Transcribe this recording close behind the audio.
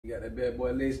got that bad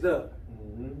boy laced up.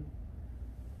 And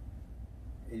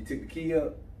you took the key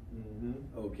up?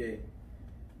 Okay.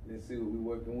 Let's see what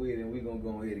we're working with, and we're going to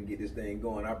go ahead and get this thing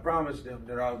going. I promised them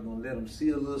that I was going to let them see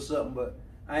a little something, but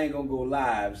I ain't going to go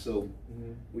live, so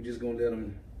we're just going to let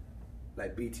them,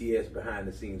 like BTS behind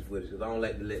the scenes footage, because I don't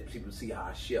like to let people see how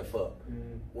I chef up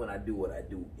when I do what I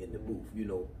do in the booth. You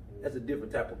know, that's a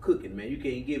different type of cooking, man. You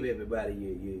can't give everybody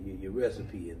your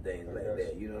recipe and things like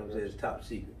that. You know what I'm saying? It's top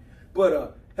secret.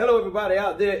 But hello, everybody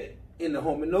out there in the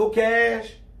home of IKNOWCASH.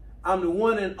 I'm the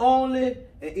one and only,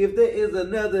 and if there is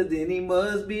another, then he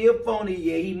must be a phony.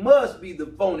 Yeah, he must be the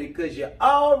phony, because you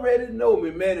already know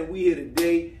me, man, and we here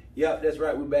today. Yep, that's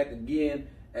right, we're back again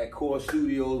at Core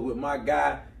Studios with my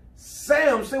guy,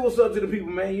 Sam. Say what's up to the people,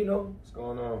 man, you know? What's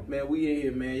going on? Man, we in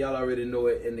here, man, y'all already know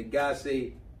it, and the guy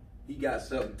say he got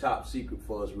something top secret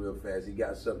for us real fast. He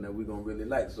got something that we're going to really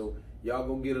like, so y'all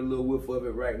going to get a little whiff of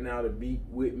it right now to be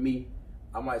with me.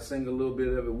 I might sing a little bit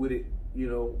of it with it, you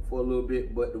know, for a little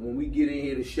bit, but when we get in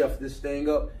here to chef this thing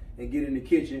up and get in the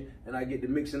kitchen and I get to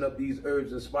mixing up these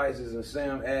herbs and spices and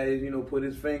Sam added, you know, put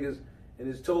his fingers and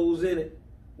his toes in it,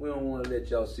 we don't want to let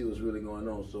y'all see what's really going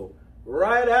on. So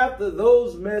right after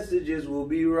those messages, we'll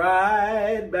be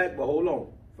right back. But hold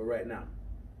on, for right now,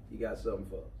 he got something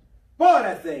for us. Boy,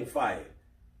 that thing fired.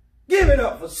 Give it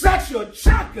up for Sexual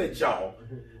Chocolate, y'all.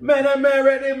 Man, that man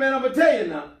right there, man, I'm going to tell you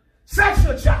now.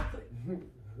 Sexual Chocolate.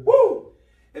 Woo!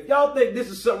 If y'all think this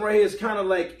is something right here, it's kind of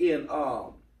like in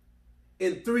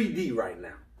 3D right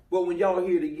now. But when y'all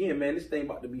hear it again, man, this thing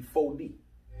about to be 4D.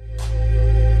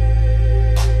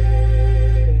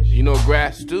 You know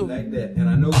grass too? Like that, and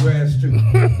I know grass too.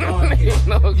 Lawn care. If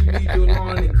you need your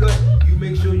lawn and cut, you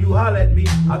make sure you holler at me.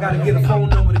 I gotta get a phone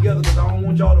number together because I don't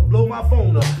want y'all to blow my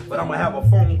phone up. But I'm gonna have a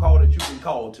phone call that you can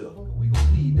call to. We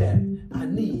gonna need that. I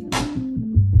need.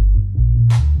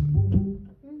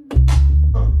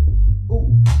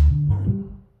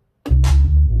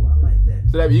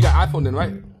 So that you got iPhone then,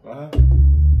 right?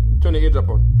 Turn the eardrop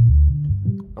on.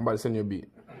 I'm about to send you a beat.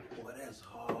 Boy, that's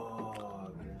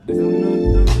hard.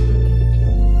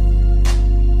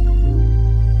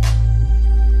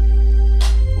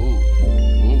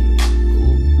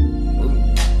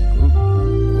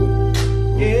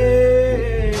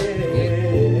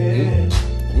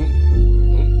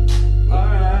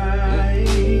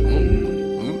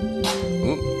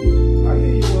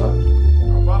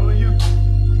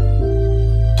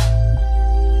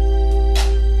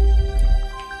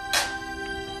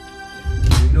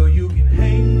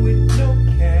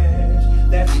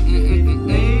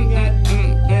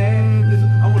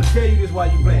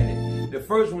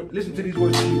 First one, listen to these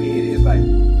words you can hit it. It's like,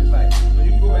 so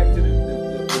you can go back to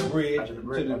the bridge, to the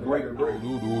break.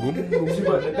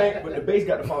 But the bass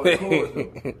got to follow the chords,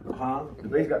 though. The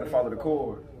bass got to follow the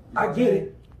chord. I get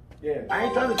it. Yeah. I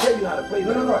ain't trying to tell you how to play.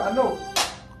 No, I know.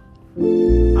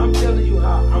 I'm telling you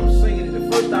how I'm singing it.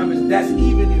 The first time is that's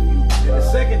even if you. And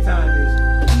the second time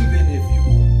is even if you.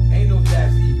 Ain't no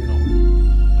that's even on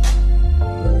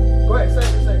it. Go ahead,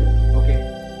 sing it. Okay.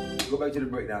 Go back to the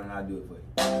breakdown and I'll do it for you.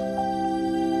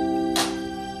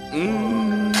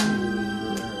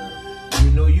 You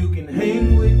know you can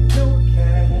hang with no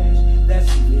cash.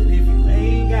 That's even if you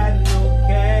ain't got no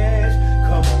cash.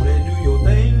 Come on and do your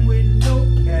thing with no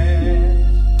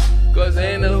cash. Cause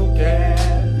ain't no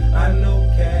cash. I know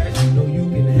cash. You know you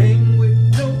can hang with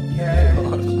no cash.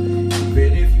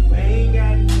 Even if you ain't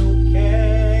got no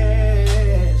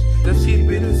cash. Just keep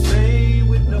it the same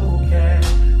with no cash.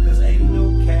 Cause ain't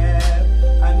no cash.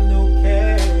 I know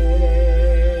cash.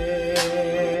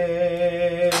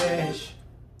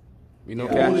 You know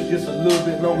Hold cash? it just a little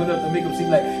bit long enough to make him seem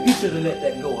like he should have let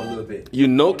that go a little bit. You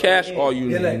know cash or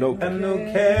you like, know I cash? know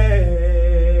cash.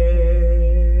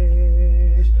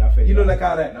 You know, like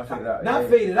how that. Not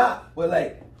fade it out, but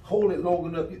like hold it long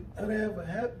enough.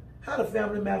 How the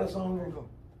Family Matters song go?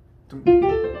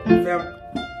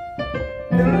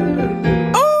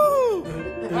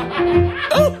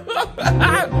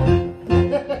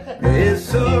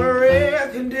 It's a rare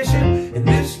condition in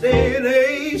this day and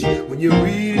age when you're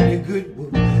reading a good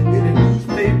book in a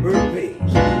newspaper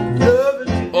page. Love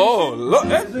and look.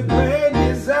 is a grand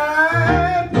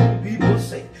design. People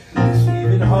say it's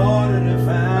even harder to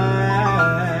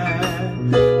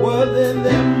find. Well, then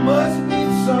there must be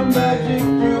some magic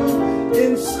truth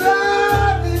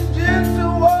inside this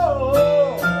gentle wall.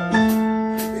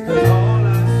 Because all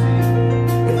I see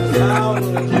is a cloud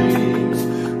of dreams.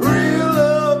 Real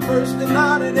love bursting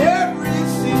out in every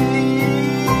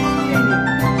scene.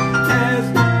 As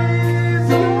days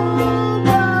go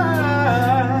by,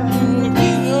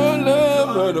 Your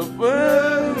love,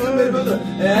 brother.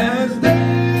 as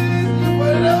days go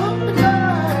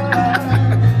by,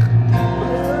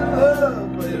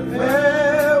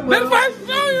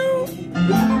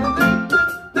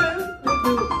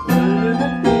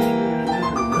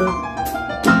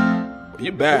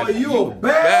 You a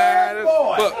bad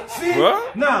boy. But, See?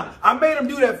 what? Now, I made him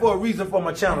do that for a reason for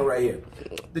my channel right here.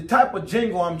 The type of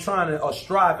jingle I'm trying to, or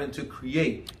striving to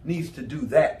create needs to do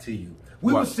that to you.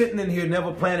 We were sitting in here,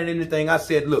 never planning anything. I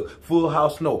said, look, Full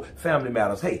House, no, Family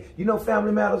Matters. Hey, you know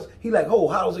Family Matters? He like, oh,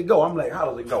 how does it go? I'm like, how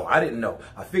does it go? I didn't know.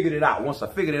 I figured it out. Once I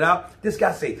figured it out, this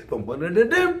guy say, dum, dum, dum,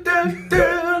 dum, dum,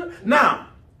 dum. Now,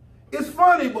 it's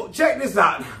funny, but check this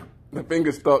out. The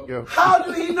finger stuck, yo. How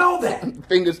do he know that?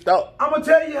 Finger stuck. I'm going to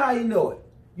tell you how you know it.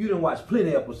 You done watched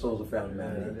plenty of episodes of Family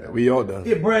Matters. Yeah, we all done.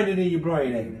 It branded in your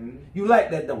brain, ain't it? You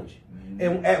like that, don't you?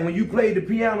 And when you played the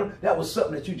piano, that was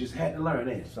something that you just had to learn,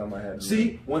 ain't it? Something I had to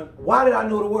See, why did I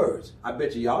know the words? I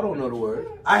bet you y'all don't know the words.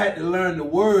 I had to learn the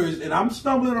words, and I'm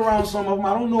stumbling around some of them.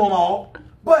 I don't know them all.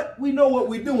 But we know what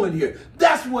we're doing here.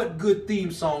 That's what good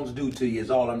theme songs do to you,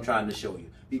 is all I'm trying to show you.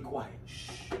 Be quiet.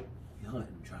 Shh. You're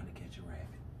hunting, trying to catch a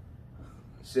rabbit.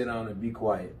 Sit down and be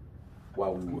quiet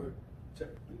while we work.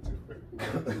 That's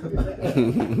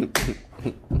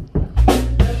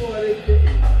what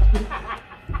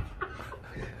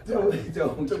they did.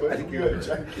 Don't try to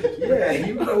get yeah,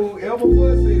 you know whoever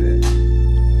would say that.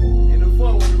 And the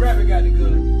fun when the rabbit got the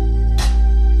gun.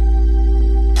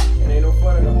 And ain't no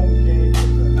fun in the home game.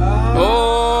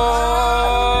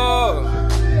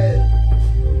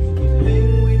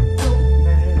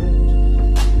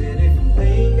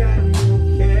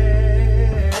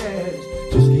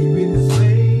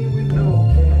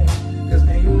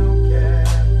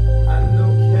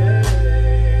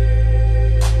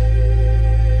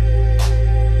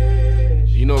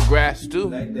 Grass too.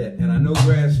 Like that. And I know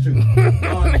grass too. You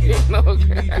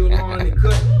need your lawn and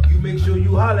cut. You make sure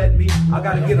you holler at me. I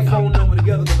gotta get a phone number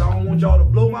together because I don't want y'all to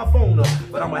blow my phone up.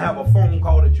 But I'm gonna have a phone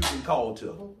call that you can call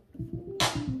to.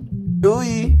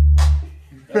 Dewey.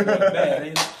 That boy bad,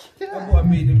 ain't it? That boy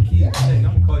made them kids sing.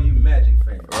 I'm gonna call you Magic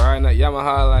Fan. Right now,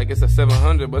 Yamaha like it's a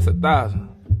 700, but it's 1,000.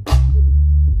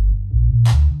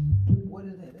 What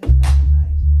is that? That's kind of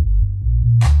nice.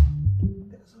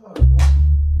 That's hard, boy.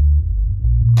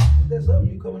 That's something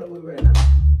you coming up with right now.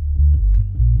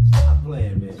 Stop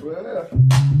playing, man. Well,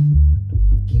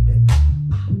 keep that.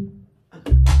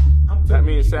 That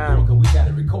means Sam. Cause we got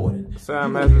it recorded.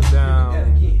 Sam has it down. That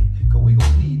again, cause we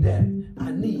gonna need that.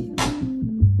 I need.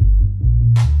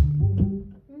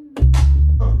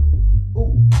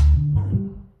 Ooh,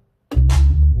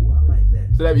 I like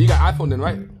that. So that you got iPhone then,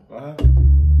 right?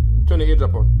 Turn the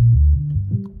eardrop on.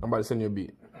 I'm about to send you a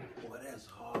beat. Boy, that's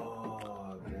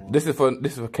hard, man. This is for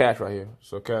Cash right here.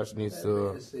 So Cash needs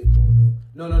to.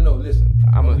 No. Listen,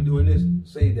 we doing this.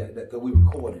 Say that cause we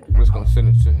recorded. I'm just gonna send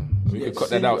it to him. We can cut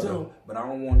that out though. But I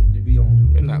don't want it to be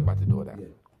on. We're not about to do that. Yeah.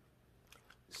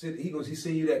 He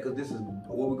send you that because this is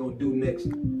what we're gonna do next.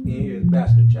 In here is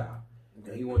Bastard Child. And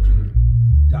he wants you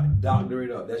to doctor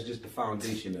it up. That's just the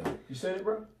foundation of it. you said it,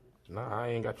 bro? Nah, I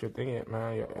ain't got your thing yet,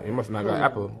 man. You must not got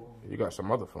Apple. You got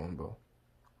some other phone, bro.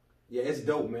 Yeah, it's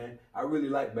dope, man. I really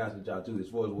like Bastard Child too. As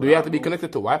far as Do you have to be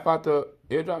connected to Wi-Fi to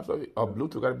eardrops or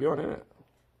Bluetooth? Got to be on it.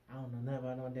 I don't know nothing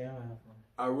about no damn iPhone.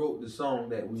 I wrote the song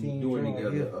that we were doing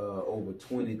together over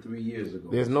 23 years ago.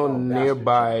 There's no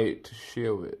nearby to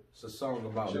share with. It's a song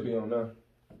about. Should be on now.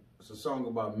 It's a song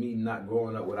about me not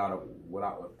growing up without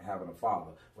having a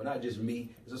father. Well, not just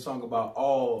me. It's a song about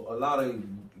a lot of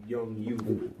young youth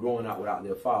growing up without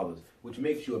their fathers, which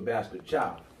makes you a bastard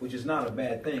child, which is not a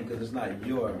bad thing because it's not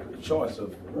your choice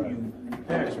of who your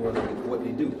parents were, what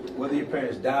they do. Whether your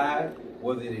parents died,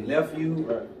 whether they left you,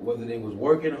 whether they was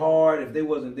working hard. If they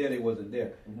wasn't there, they wasn't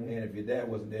there. And if your dad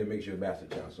wasn't there, it makes you a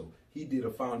bastard child. So he did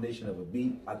a foundation of a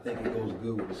beat. I think it goes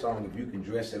good with the song. If you can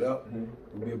dress it up,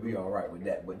 we'll be all right with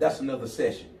that. But that's another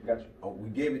session. Gotcha. We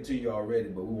gave it to you already,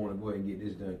 but we want to go ahead and get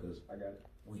this done because I got it.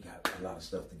 we got a lot of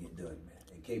stuff to get done, man.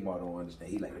 And Kmart don't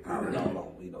understand. He like to power it all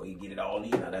on. You know, he get it all in.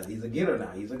 Now he's a getter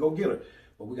now. He's a go-getter.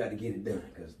 But we got to get it done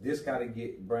because this got to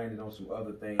get branded on some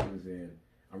other things. And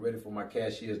I'm ready for my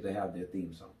cashiers to have their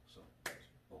theme song. So,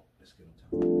 let's get on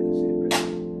top. That's it, right?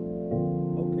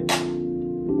 Okay.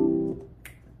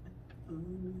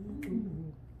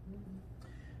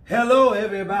 Hello,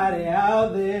 everybody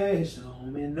out there. It's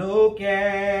me no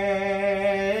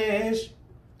cash.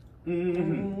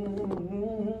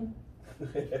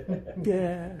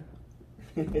 Yeah.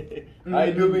 How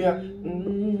you doing, yeah?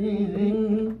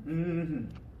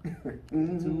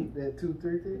 That 2,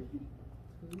 3 thing?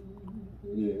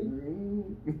 Yeah.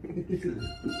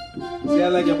 See, I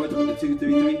like y'all about to put the 2,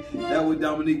 3, 3. That's what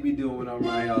Dominique be doing when I'm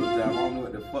around here all the time. I don't know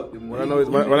what the fuck them. What I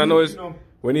know is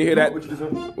when he hear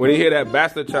that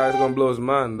bastard child, it's gonna blow his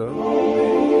mind though.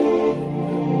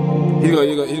 He's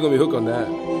gonna be hooked on that.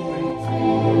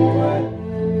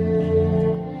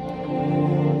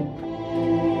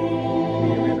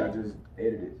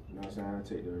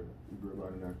 Bro,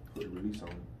 about it, I put a release on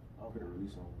it. I'll put a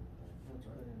release on it.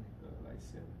 Like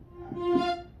 7,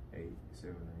 8,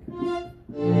 7,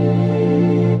 8.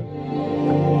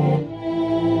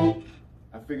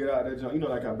 I figured out that joint, you know,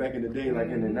 like how back in the day, like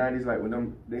in the 90s, like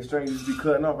when they strings used to be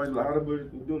cutting off, I was like, how the boys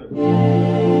doing that?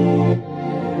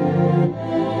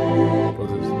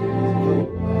 What's this?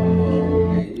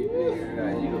 Hey,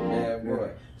 you a bad boy.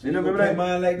 So you remember play that?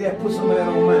 mine like that, put some of that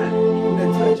on mine. Put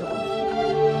that touch on it.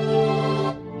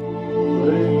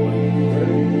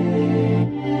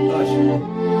 Usher.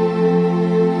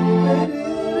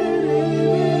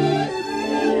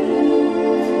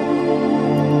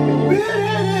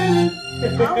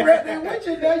 I'm right there with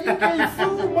you now. You can't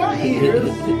fool my ears.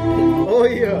 Oh,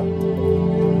 yeah.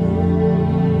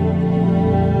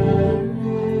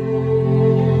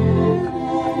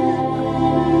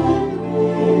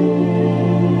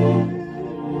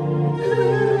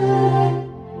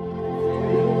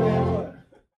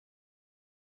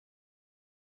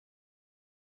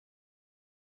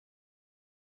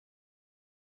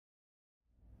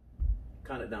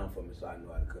 Count it down for me so I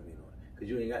know how to come in on it. Because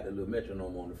you ain't got the little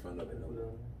metronome on the front of it no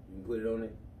more. You can put it on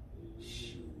it?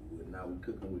 Shoot, now we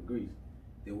cooking with grease.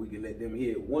 Then we can let them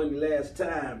hear it one last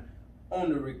time on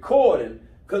the recording.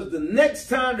 Because the next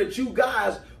time that you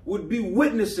guys would be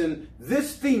witnessing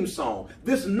this theme song,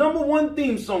 this #1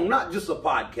 theme song, not just a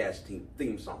podcast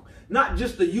theme song, not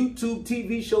just the YouTube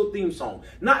TV show theme song,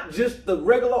 not just the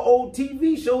regular old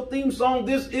TV show theme song.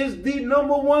 This is the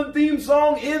 #1 theme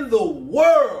song in the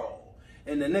world.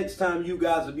 And the next time you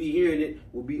guys will be hearing it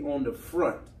will be on the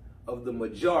front of the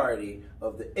majority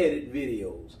of the edit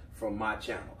videos from my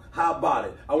channel. How about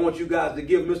it? I want you guys to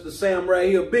give Mr. Sam right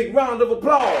here a big round of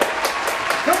applause.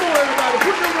 Come on, everybody.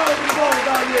 Put them rounds of applause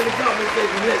down here in the comment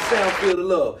section and let Sam feel the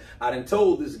love. I done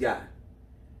told this guy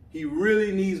he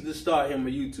really needs to start him a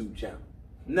YouTube channel.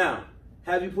 Now,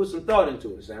 have you put some thought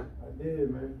into it, Sam? I did,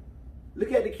 man.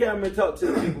 Look at the camera and talk to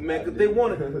the people, man, because they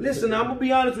want to. Listen, I'm going to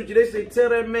be honest with you. They say, tell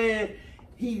that man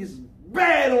he's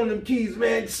bad on them keys,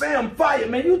 man. Sam fired,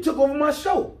 man. You took over my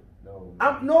show.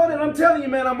 I'm telling you,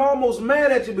 man, I'm almost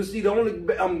mad at you, but see,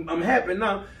 I'm happy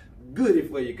now. Goody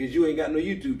for you, because you ain't got no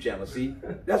YouTube channel, see?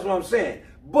 That's what I'm saying.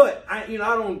 But, I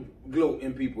don't gloat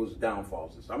in people's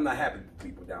downfalls. I'm not happy for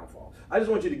people's downfalls. I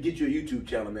just want you to get your YouTube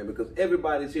channel, man, because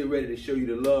everybody's here ready to show you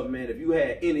the love, man. If you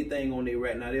had anything on there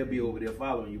right now, they'll be over there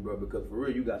following you, bro, because for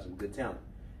real, you got some good talent.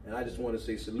 And I just want to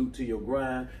say salute to your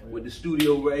grind with the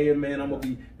studio right here, man.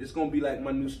 It's going to be like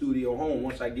my new studio home.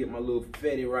 Once I get my little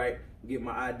fetty right, get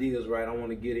my ideas right, I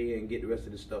want to get in and get the rest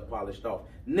of the stuff polished off.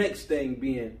 Next thing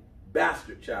being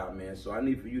Bastard Child, man. So I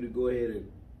need for you to go ahead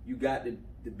and, you got the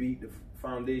beat, the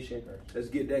foundation. Let's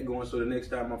get that going so the next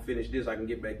time I finish this, I can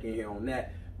get back in here on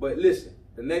that. But listen,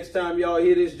 the next time y'all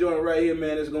hear this joint right here,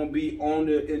 man, it's going to be on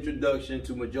the introduction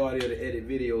to majority of the edit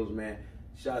videos, man.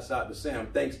 Shouts out to Sam.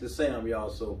 Thanks to Sam, y'all.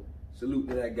 So salute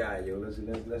to that guy, yo. Let's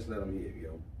let him hear,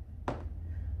 yo.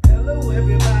 Hello,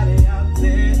 everybody out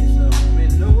there. It's the homie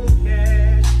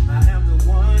kNOWCASH. I am the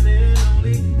one and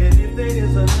only. And if there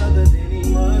is another, then he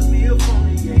must be a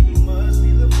phony. Yeah, he must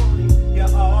be the phony. You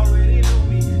already know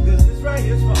me, cause this right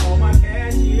here's for all my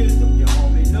cashiers. So your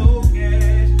homie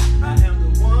kNOWCASH. I am the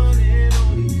one and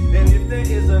only. And if there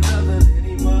is another, then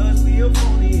he must be a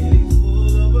phony. And he's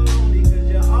full of baloney, cause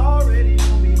you already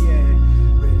know me,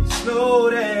 yeah. Ready,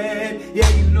 slow that. Yeah,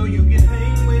 you know you can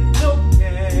hang with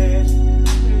kNOWCASH.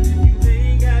 And if you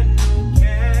ain't got no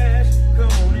cash,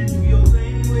 come on and do your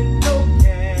thing with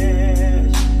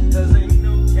kNOWCASH. Cause ain't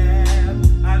no cap,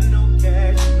 I know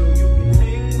cash. You know you can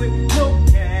hang with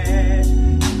kNOWCASH.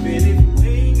 Even if you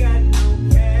ain't got no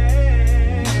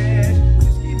cash,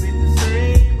 just keep it the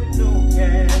same with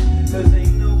kNOWCASH. Cause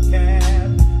ain't no cap,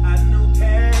 I know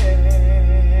cash.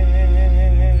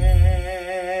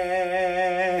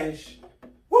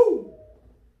 Woo!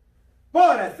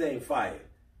 Boy, that thing fire.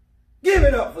 Give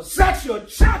it up for Sexual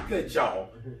Chocolate, y'all.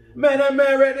 Man, that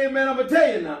man right there, man, I'm going to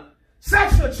tell you now.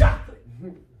 Sexual Chocolate.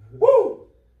 Woo!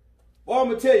 Boy, I'm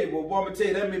going to tell you,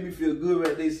 that made me feel good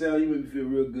right there, Sam. You made me feel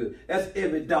real good. That's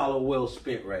every dollar well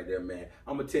spent right there, man.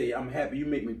 I'm going to tell you, I'm happy. You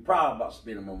make me proud about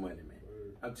spending my money, man.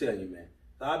 I'm telling you, man.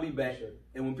 So I'll be back.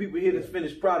 And when people hear this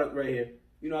finished product right here,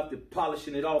 after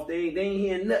polishing it off, they ain't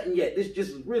hearing nothing yet. This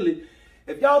just really,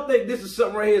 if y'all think this is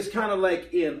something right here, it's kind of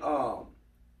like in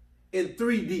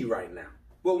 3D right now.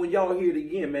 But when y'all hear it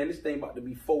again, man, this thing about to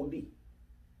be 4D.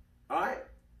 All right?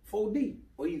 4D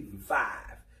or even 5.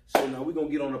 So now we're going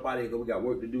to get on up out of here because we got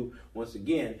work to do. Once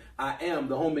again, I am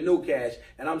the homie kNOWCASH,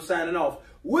 and I'm signing off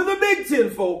with a big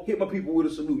 10-4. Hit my people with a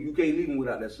salute. You can't leave them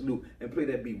without that salute. And play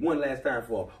that beat one last time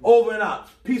for them. Over and out.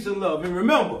 Peace and love. And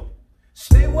remember,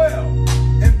 stay well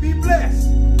and be blessed.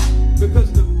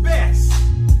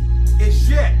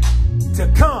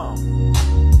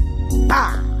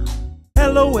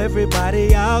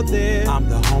 out there. I'm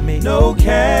the homie, no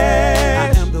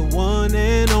cash. I am the one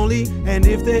and only. And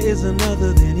if there is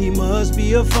another, then he must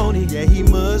be a phony. Yeah, he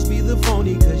must be the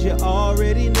phony, cause you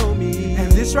already know me.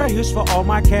 And this right here's for all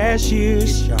my cashiers.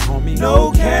 It's your homie,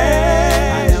 no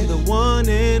cash. I am the one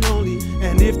and only.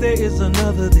 And if there is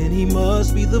another, then he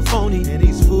must be the phony. And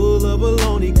he's full of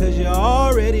baloney, cause you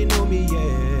already know me,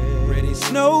 yeah. Ready,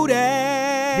 Snow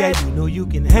that. Yeah, you know you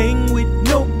can hang with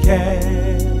no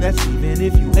cash. That's even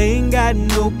if you ain't got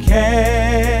no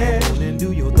cash. Come on and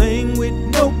do your thing with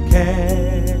no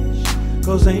cash.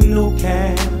 Cause ain't no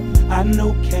cash, I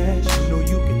know cash. You know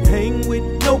you can hang with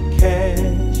no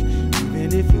cash.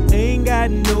 Even if you ain't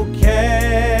got no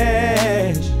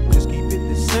cash. Just keep it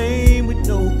the same with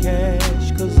no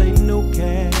cash. Cause ain't no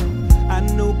cash, I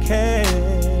know cash.